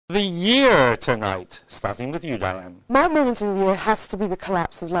The year tonight, starting with you, Diane. My moment of the year has to be the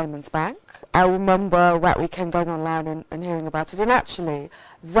collapse of Lehman's Bank. I remember that weekend going online and hearing about it, and actually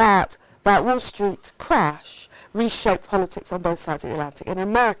that Wall Street crash reshaped politics on both sides of the Atlantic. In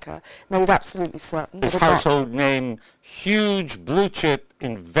America, made it absolutely certain. This household name, huge blue chip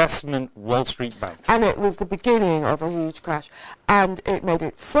investment Wall Street bank. And it was the beginning of a huge crash. And it made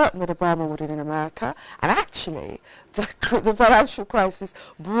it certain that Obama would win in America. And actually, the financial crisis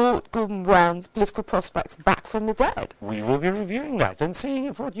brought Gordon Brown's political prospects back from the dead. We will be reviewing that and seeing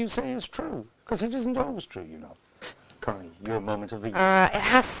if what you say is true. Because it isn't always true, you know. Connie, your moment of the year. It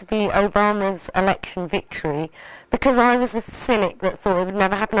has to be Obama's election victory, because I was a cynic that thought it would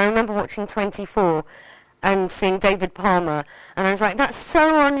never happen. I remember watching 24 and seeing David Palmer, and I was like, that's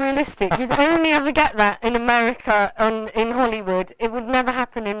so unrealistic. You'd only ever get that in America, in Hollywood. It would never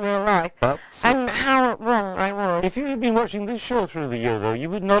happen in real life. And how wrong I was. If you had been watching this show through the year, though, you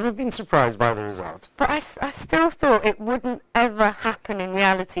would not have been surprised by the result. But I still thought it wouldn't ever happen in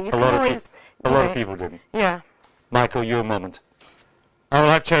reality. A lot of people didn't. Yeah. Michael, your moment. Oh,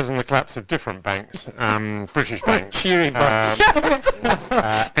 I've chosen the collapse of different banks, British banks. Cheery bunch.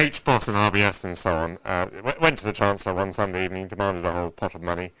 HBOS and RBS and so on. Went to the Chancellor one Sunday evening, demanded a whole pot of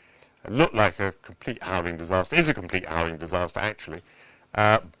money. It looked like a complete howling disaster. It is a complete howling disaster, actually.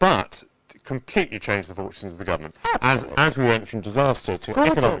 But completely changed the fortunes of the government. As we went from disaster to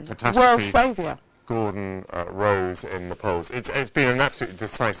economic catastrophe. World saviour. Gordon rose in the polls. It's been an absolutely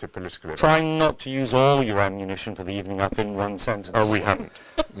decisive political event. Trying not to use all your ammunition for the evening up in one sentence. Oh, we haven't.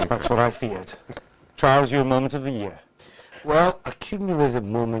 That's what I feared. Charles, your moment of the year. Well, a cumulative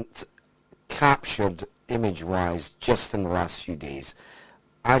moment captured image-wise just in the last few days.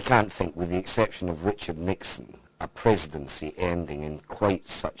 I can't think, with the exception of Richard Nixon, a presidency ending in quite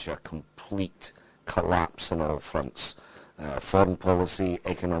such a complete collapse on all fronts. Foreign policy,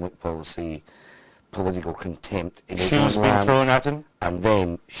 economic policy, political contempt in his own land. Shoes being thrown at him? And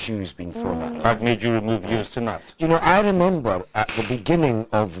then shoes being thrown at him. I've made you remove yours tonight. You know, I remember at the beginning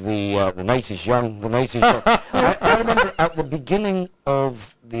of the night is young, the night is young. I remember at the beginning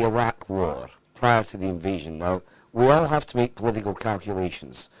of the Iraq War, prior to the invasion. Now, we all have to make political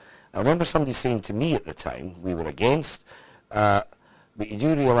calculations. I remember somebody saying to me at the time, we were against, but you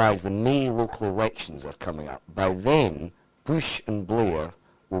do realise the May local elections are coming up. By then, Bush and Blair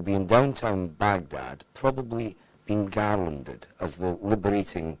will be in downtown Baghdad, probably being garlanded as the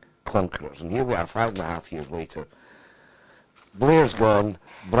liberating conquerors. And here we are, 5.5 years later. Blair's gone,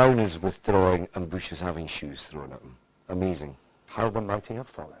 Brown is withdrawing, and Bush is having shoes thrown at him. Amazing. How the mighty have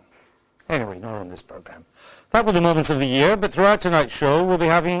fallen. Anyway, not on this programme. That were the moments of the year, but throughout tonight's show, we'll be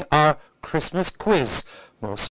having our Christmas quiz. More